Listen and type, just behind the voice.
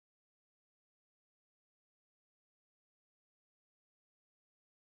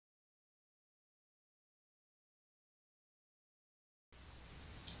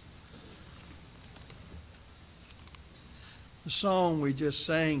song we just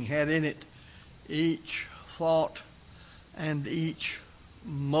sang had in it each thought and each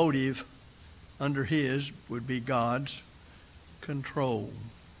motive under His would be God's control.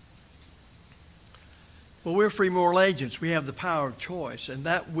 Well, we're free moral agents. We have the power of choice, and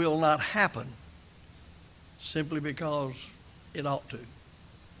that will not happen simply because it ought to.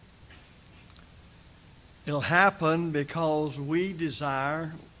 It'll happen because we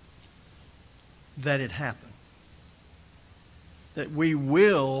desire that it happen. That we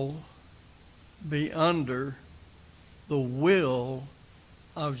will be under the will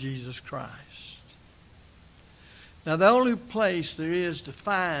of Jesus Christ. Now, the only place there is to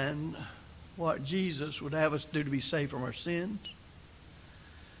find what Jesus would have us do to be saved from our sins,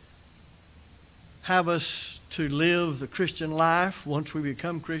 have us to live the Christian life once we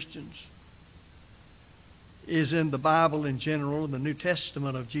become Christians, is in the Bible in general and the New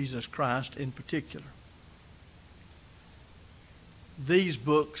Testament of Jesus Christ in particular. These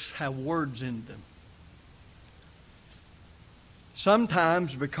books have words in them.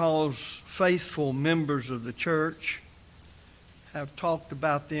 Sometimes because faithful members of the church have talked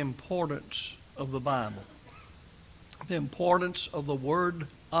about the importance of the Bible, the importance of the Word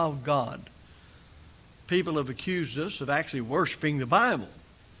of God. People have accused us of actually worshiping the Bible.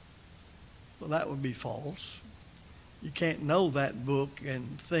 Well, that would be false. You can't know that book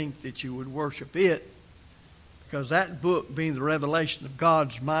and think that you would worship it, because that book, being the revelation of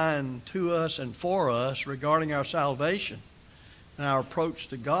God's mind to us and for us regarding our salvation and our approach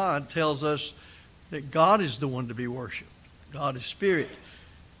to God, tells us that God is the one to be worshiped. God is spirit.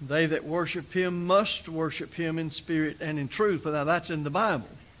 They that worship Him must worship Him in spirit and in truth. But now that's in the Bible.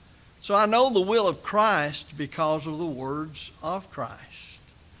 So I know the will of Christ because of the words of Christ.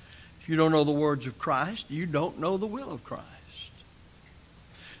 If you don't know the words of Christ, you don't know the will of Christ.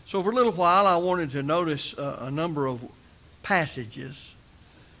 So for a little while, I wanted to notice a number of passages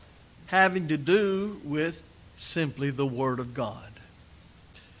having to do with simply the Word of God.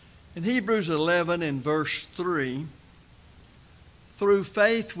 In Hebrews 11 and verse 3, through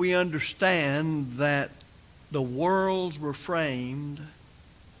faith we understand that the worlds were framed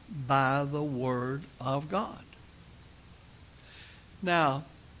by the Word of God. Now,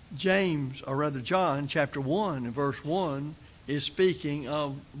 John chapter 1 and verse 1 is speaking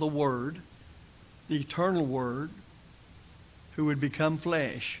of the Word, the eternal Word, who would become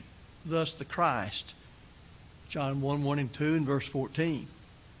flesh, thus the Christ. John 1, 1 and 2 and verse 14.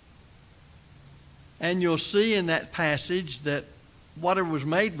 And you'll see in that passage that whatever was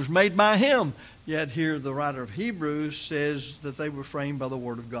made by Him. Yet here the writer of Hebrews says that they were framed by the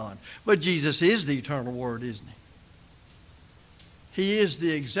Word of God. But Jesus is the eternal Word, isn't He? He is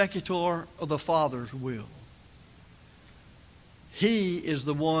the executor of the Father's will. He is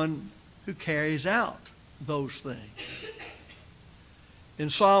the one who carries out those things. In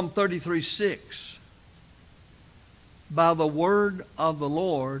Psalm 33:6, by the word of the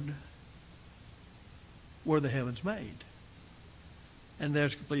Lord were the heavens made. And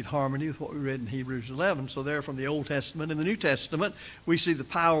there's complete harmony with what we read in Hebrews 11. So there from the Old Testament and the New Testament, we see the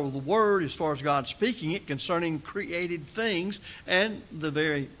power of the Word as far as God speaking it concerning created things and the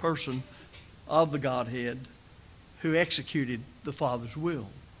very person of the Godhead who executed the Father's will.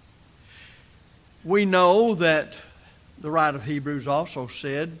 We know that the writer of Hebrews also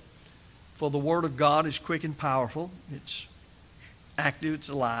said, for the Word of God is quick and powerful. It's active, it's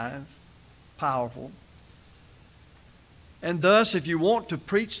alive, powerful. And thus, if you want to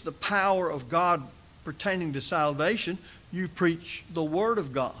preach the power of God pertaining to salvation, you preach the Word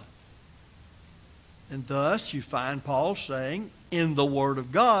of God. And thus, you find Paul saying in the Word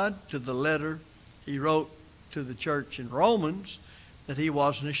of God, to the letter he wrote to the church in Romans, that he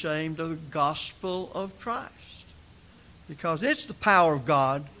wasn't ashamed of the gospel of Christ, because it's the power of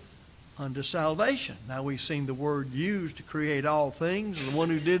God unto salvation. Now, we've seen the word used to create all things, and the one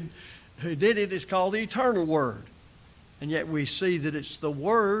who did it is called the eternal Word. And yet we see that it's the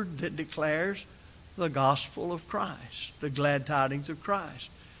Word that declares the gospel of Christ, the glad tidings of Christ,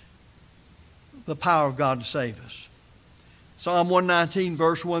 the power of God to save us. Psalm 119,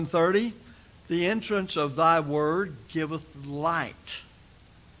 verse 130, the entrance of thy word giveth light.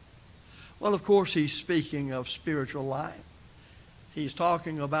 Well, of course, he's speaking of spiritual light. He's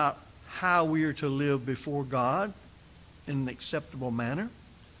talking about how we are to live before God in an acceptable manner,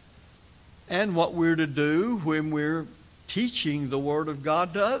 and what we're to do when we're teaching the Word of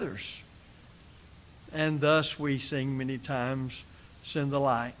God to others. And thus we sing many times, send the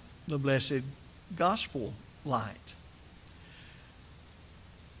light, the blessed gospel light.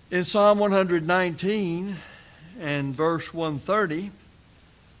 In Psalm 119 and verse 130,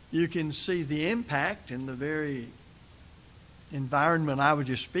 you can see the impact and the very environment I was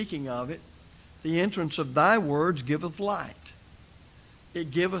just speaking of it, the entrance of thy words giveth light.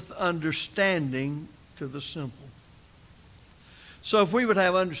 It giveth understanding to the simple. So if we would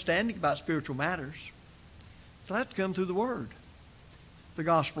have understanding about spiritual matters, it'll have to come through the Word. The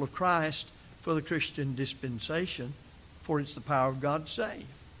gospel of Christ for the Christian dispensation, for it's the power of God to save.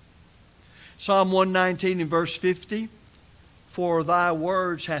 Psalm 119 and verse 50, for thy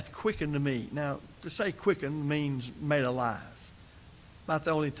words hath quickened me. Now, to say quickened means made alive. About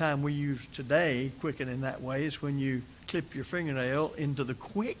the only time we use today quicken in that way is when you clip your fingernail into the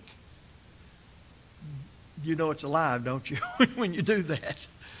quick. You know it's alive, don't you, when you do that?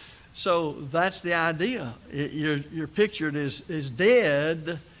 So that's the idea. You're pictured as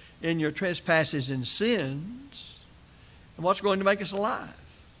dead in your trespasses and sins. And what's going to make us alive?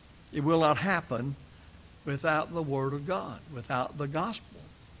 It will not happen without the Word of God, without the gospel.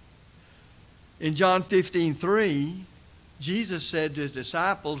 In John 15:3, Jesus said to his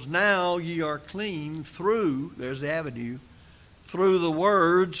disciples, now ye are clean through, there's the avenue, through the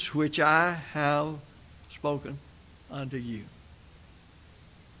words which I have spoken unto you.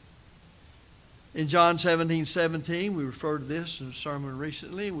 In John 17:17, we referred to this in a sermon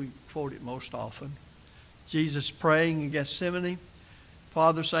recently. We quote it most often. Jesus praying in Gethsemane,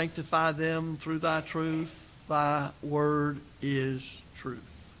 Father, sanctify them through thy truth. Thy word is truth.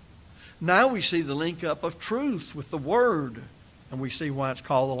 Now we see the link up of truth with the Word, and we see why it's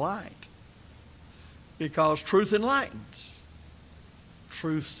called the light. Because truth enlightens.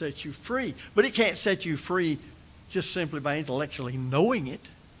 Truth sets you free. But it can't set you free just simply by intellectually knowing it.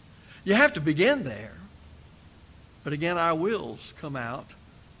 You have to begin there. But again, our wills come out,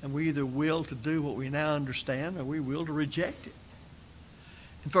 and we either will to do what we now understand, or we will to reject it.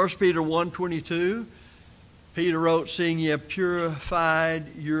 In 1 Peter 1:22, Peter wrote, seeing ye have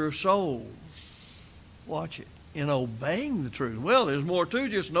purified your souls. Watch it. In obeying the truth. Well, there's more to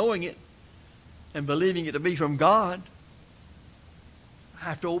just knowing it and believing it to be from God. I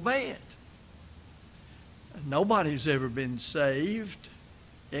have to obey it. And nobody's ever been saved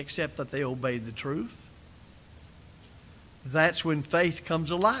except that they obeyed the truth. That's when faith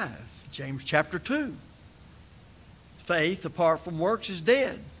comes alive. James chapter 2. Faith apart from works is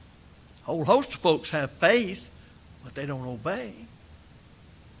dead. A whole host of folks have faith, but they don't obey.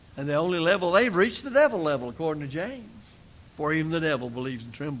 And the only level they've reached, the devil level, according to James. For even the devil believes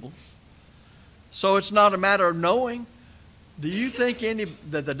and trembles. So it's not a matter of knowing. Do you think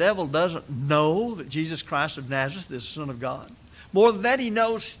that the devil doesn't know that Jesus Christ of Nazareth is the Son of God? More than that, he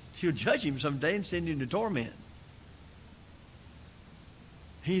knows he'll judge him someday and send him to torment.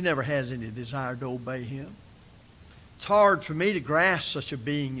 He never has any desire to obey him. It's hard for me to grasp such a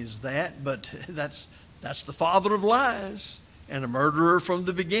being as that, but that's the father of lies and a murderer from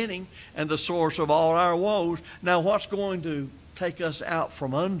the beginning and the source of all our woes. Now, what's going to take us out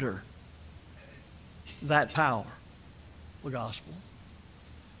from under that power? The gospel,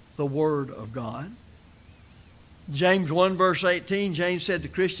 the Word of God. James 1 verse 18, James said to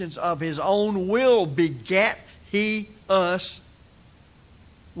Christians, of his own will begat he us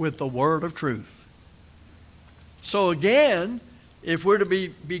with the word of truth. So again, if we're to be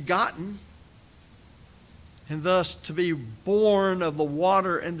begotten and thus to be born of the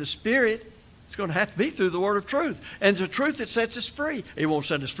water and the Spirit, it's going to have to be through the word of truth. And it's the truth that sets us free. It won't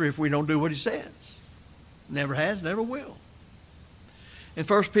set us free if we don't do what he says. Never has, never will. In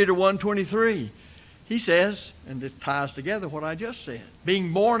 1 Peter 1:23, he says, and this ties together what I just said,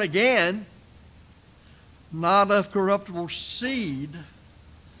 being born again, not of corruptible seed,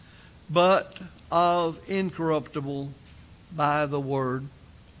 but of incorruptible by the word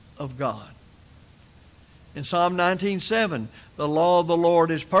of God. In Psalm 19:7, the law of the Lord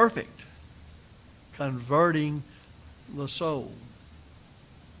is perfect, converting the soul.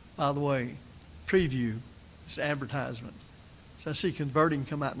 By the way, preview, this advertisement. So I see converting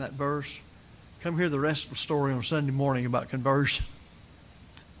come out in that verse. Come hear the rest of the story on Sunday morning about conversion.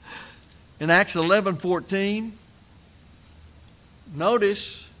 In Acts 11:14,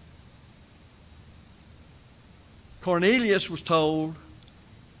 notice Cornelius was told,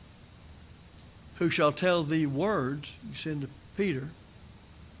 who shall tell thee words? You send to Peter.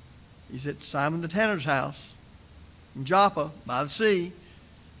 He's at Simon the tanner's house in Joppa by the sea.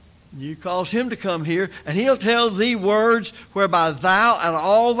 You cause him to come here, and he'll tell thee words whereby thou and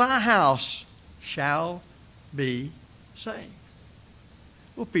all thy house shall be saved.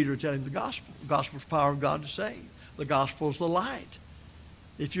 Well, Peter will tell him the gospel. The gospel is the power of God to save. The gospel is the light.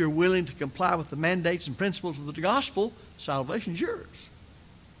 If you're willing to comply with the mandates and principles of the gospel, salvation is yours.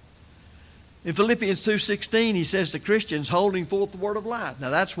 In Philippians 2:16, he says to Christians, holding forth the word of life. Now,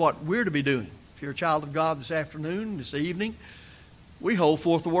 that's what we're to be doing. If you're a child of God this afternoon, this evening, We hold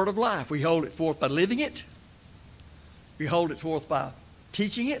forth the word of life. We hold it forth by living it. We hold it forth by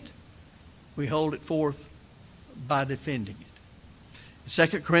teaching it. We hold it forth by defending it. In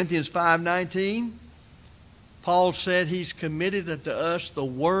 2 Corinthians 5:19, Paul said he's committed unto us the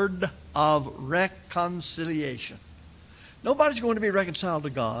word of reconciliation. Nobody's going to be reconciled to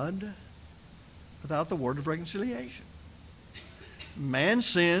God without the word of reconciliation. Man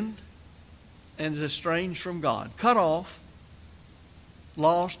sinned and is estranged from God, cut off,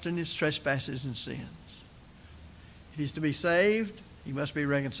 lost in his trespasses and sins. If he's to be saved, he must be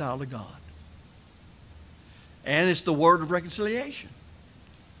reconciled to God. And it's the word of reconciliation.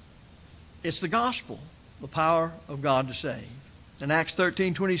 It's the gospel, the power of God to save. In Acts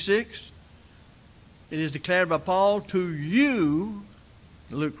 13:26, it is declared by Paul, to you,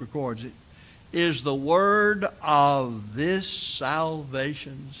 Luke records it, is the word of this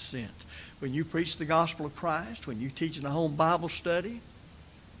salvation sent. When you preach the gospel of Christ, when you teach in a home Bible study,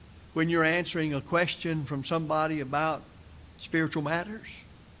 when you're answering a question from somebody about spiritual matters,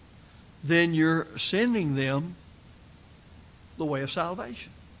 then you're sending them the way of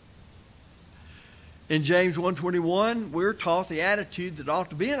salvation. In James 1:21, we're taught the attitude that ought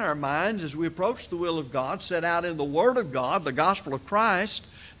to be in our minds as we approach the will of God, set out in the Word of God, the gospel of Christ,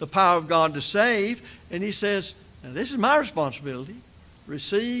 the power of God to save. And he says, now this is my responsibility,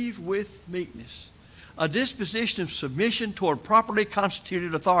 receive with meekness a disposition of submission toward properly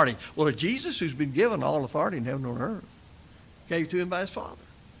constituted authority. Well, it's Jesus who's been given all authority in heaven and on earth, gave to him by his Father.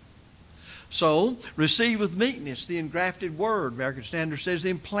 So, receive with meekness the engrafted word. American Standard says the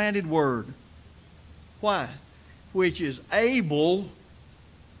implanted word. Why? Which is able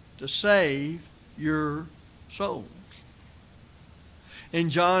to save your souls. In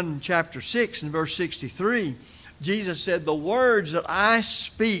John chapter 6 and verse 63, Jesus said, the words that I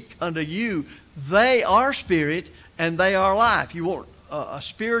speak unto you, they are spirit and they are life. You want a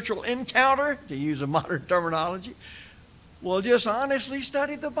spiritual encounter, to use a modern terminology? Well, just honestly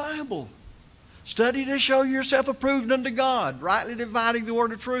study the Bible. Study to show yourself approved unto God, rightly dividing the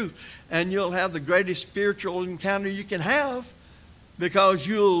word of truth. And you'll have the greatest spiritual encounter you can have, because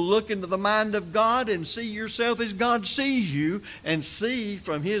you'll look into the mind of God and see yourself as God sees you, and see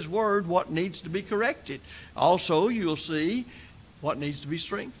from his word what needs to be corrected. Also, you'll see what needs to be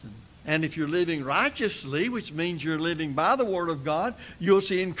strengthened. And if you're living righteously, which means you're living by the word of God, you'll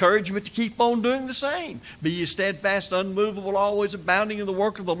see encouragement to keep on doing the same. Be ye steadfast, unmovable, always abounding in the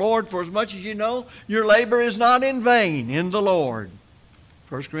work of the Lord, for as much as you know your labor is not in vain in the Lord.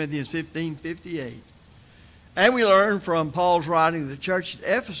 1 Corinthians 15:58. And we learn from Paul's writing to the church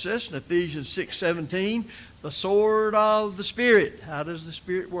at Ephesus in Ephesians 6:17, the sword of the Spirit. How does the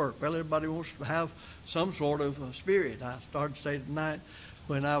Spirit work? Well, everybody wants to have some sort of a spirit. I started to say tonight,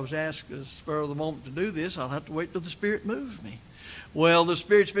 when I was asked as spur of the moment to do this, I'll have to wait till the Spirit moves me. Well, the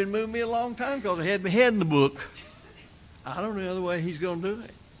Spirit's been moving me a long time because I had my head in the book. I don't know the other way he's going to do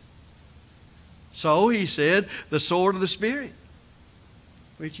it. So he said, the sword of the Spirit,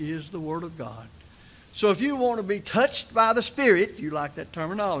 which is the Word of God. So if you want to be touched by the Spirit, if you like that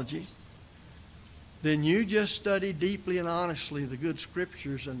terminology, then you just study deeply and honestly the good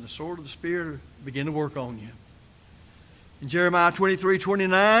Scriptures, and the sword of the Spirit will begin to work on you. In Jeremiah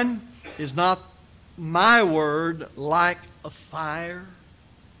 23:29, is not my word like a fire,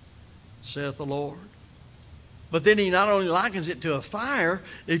 saith the Lord? But then he not only likens it to a fire,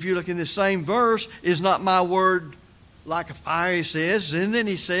 if you look in this same verse, is not my word like a fire, he says. And then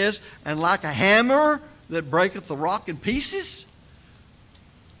he says, and like a hammer that breaketh the rock in pieces.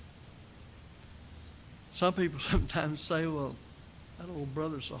 Some people sometimes say, well, that old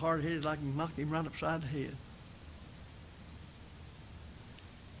brother's so hard-headed I can knock him right upside the head.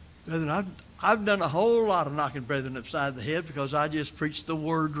 Brethren, I've done a whole lot of knocking brethren upside the head because I just preached the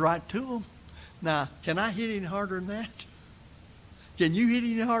word right to them. Now, can I hit any harder than that? Can you hit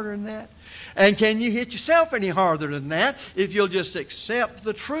any harder than that? And can you hit yourself any harder than that if you'll just accept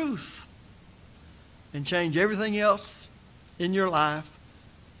the truth and change everything else in your life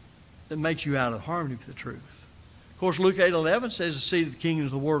that makes you out of harmony with the truth? Of course, Luke 8:11 says the seed of the kingdom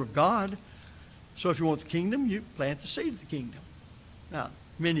is the word of God. So if you want the kingdom, you plant the seed of the kingdom. Now,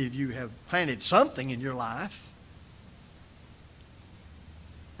 many of you have planted something in your life,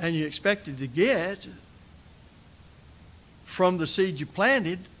 and you expected to get from the seed you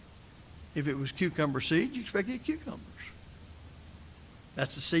planted. If it was cucumber seed, you expected to get cucumbers.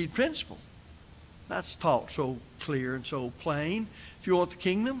 That's the seed principle. That's taught so clear and so plain. If you want the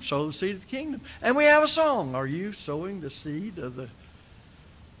kingdom, sow the seed of the kingdom. And we have a song. Are you sowing the seed of the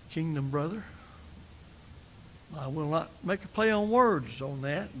kingdom, brother? I will not make a play on words on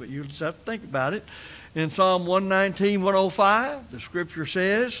that, but you'll just have to think about it. In Psalm 119, 105, the scripture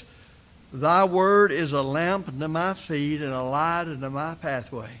says, Thy word is a lamp unto my feet and a light unto my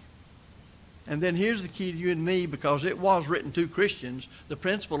pathway. And then here's the key to you and me, because it was written to Christians. The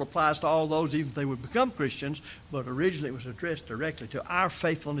principle applies to all those, even if they would become Christians, but originally it was addressed directly to our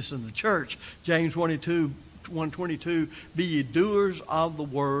faithfulness in the church. James 1:22, Be ye doers of the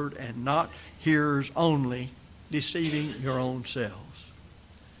word and not hearers only, deceiving your own selves.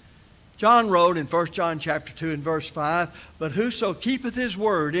 John wrote in 1 John chapter 2 and verse 5, But whoso keepeth his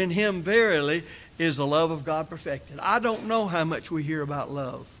word, in him verily is the love of God perfected. I don't know how much we hear about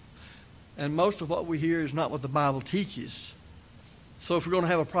love. And most of what we hear is not what the Bible teaches. So if we're going to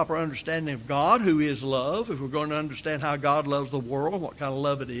have a proper understanding of God, who is love, if we're going to understand how God loves the world, what kind of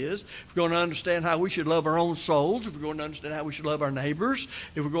love it is, if we're going to understand how we should love our own souls, if we're going to understand how we should love our neighbors,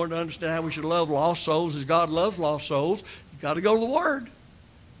 if we're going to understand how we should love lost souls as God loves lost souls, you've got to go to the Word.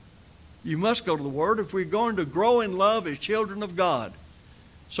 You must go to the Word if we're going to grow in love as children of God,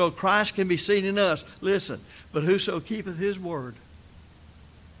 so Christ can be seen in us. Listen, but whoso keepeth his word,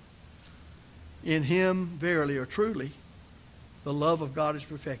 in him verily or truly the love of God is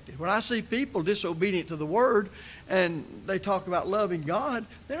perfected. When I see people disobedient to the word and they talk about loving God,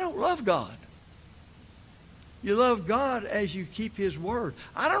 they don't love God. You love God as you keep his word.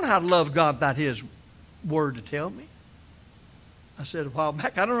 I don't know how to love God without his word to tell me. I said a while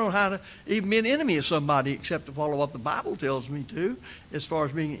back, I don't know how to even be an enemy of somebody except to follow what the Bible tells me to, as far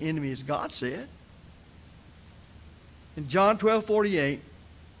as being an enemy as God said. In John 12:48,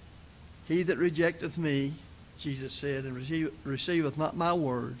 He that rejecteth me, Jesus said, and receiveth not my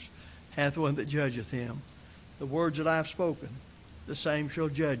words, hath one that judgeth him. The words that I have spoken, the same shall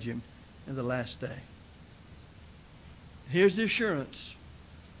judge him in the last day. Here's the assurance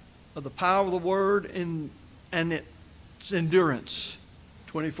of the power of the word and its endurance.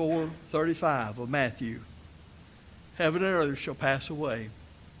 24:35 of Matthew. Heaven and earth shall pass away,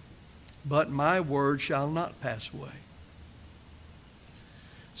 but my word shall not pass away.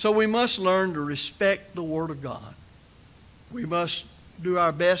 So we must learn to respect the Word of God. We must do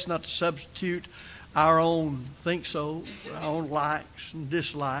our best not to substitute our own think-so, our own likes and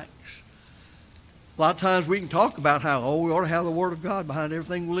dislikes. A lot of times we can talk about how, we ought to have the Word of God behind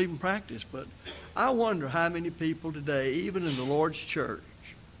everything we live and practice. But I wonder how many people today, even in the Lord's church,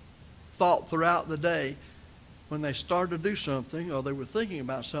 thought throughout the day when they started to do something or they were thinking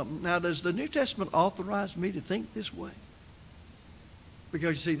about something, now does the New Testament authorize me to think this way?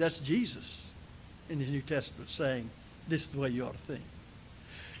 Because you see, that's Jesus in the New Testament saying, this is the way you ought to think.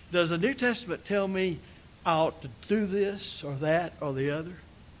 Does the New Testament tell me I ought to do this or that or the other?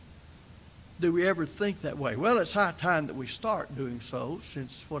 Do we ever think that way? Well, it's high time that we start doing so,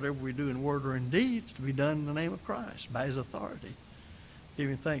 since whatever we do in word or in deed is to be done in the name of Christ, by his authority,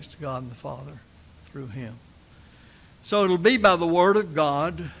 giving thanks to God and the Father through him. So it'll be by the word of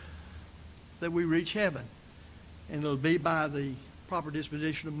God that we reach heaven. And it'll be by the proper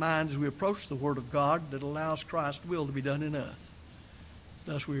disposition of mind as we approach the Word of God that allows Christ's will to be done in us.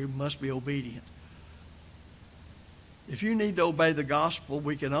 Thus we must be obedient. If you need to obey the gospel,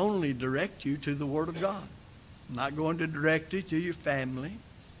 we can only direct you to the Word of God. I'm not going to direct you to your family.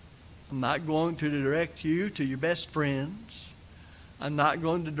 I'm not going to direct you to your best friends. I'm not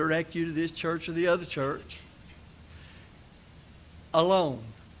going to direct you to this church or the other church. Alone,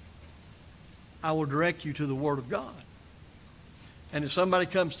 I will direct you to the Word of God. And if somebody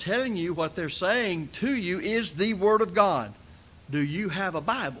comes telling you what they're saying to you is the Word of God, do you have a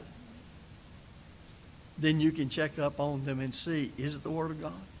Bible? Then you can check up on them and see, is it the Word of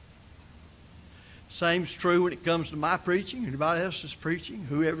God? Same's true when it comes to my preaching, anybody else's preaching,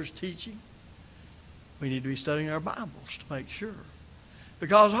 whoever's teaching. We need to be studying our Bibles to make sure.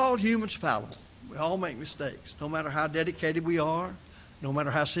 Because all humans are fallible. We all make mistakes. No matter how dedicated we are, no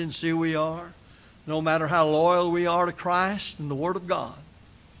matter how sincere we are, no matter how loyal we are to Christ and the Word of God,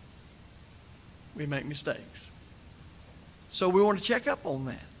 we make mistakes. So we want to check up on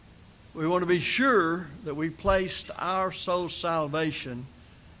that. We want to be sure that we placed our soul's salvation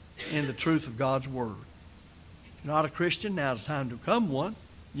in the truth of God's Word. If you're not a Christian, now's the time to become one.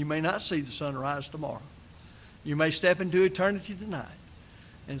 You may not see the sun rise tomorrow. You may step into eternity tonight.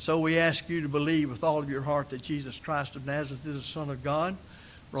 And so we ask you to believe with all of your heart that Jesus Christ of Nazareth is the Son of God.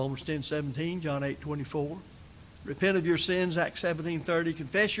 Romans 10:17, John 8:24. Repent of your sins, Acts 17:30.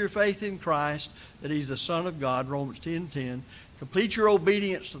 Confess your faith in Christ, that he's the Son of God, Romans 10:10. Complete your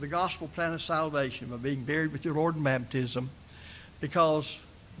obedience to the gospel plan of salvation by being buried with your Lord in baptism, because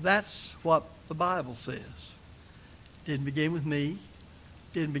that's what the Bible says. It didn't begin with me.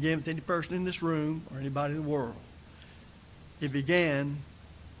 Didn't begin with any person in this room or anybody in the world. It began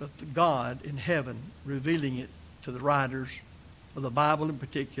with the God in heaven revealing it to the writers of the Bible in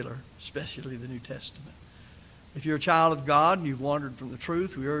particular, especially the New Testament. If you're a child of God and you've wandered from the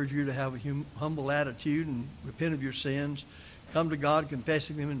truth, we urge you to have a humble attitude and repent of your sins. Come to God,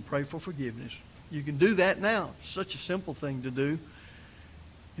 confessing them, and pray for forgiveness. You can do that now. It's such a simple thing to do.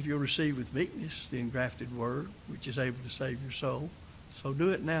 If you'll receive with meekness the engrafted word, which is able to save your soul. So do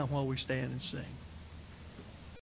it now while we stand and sing.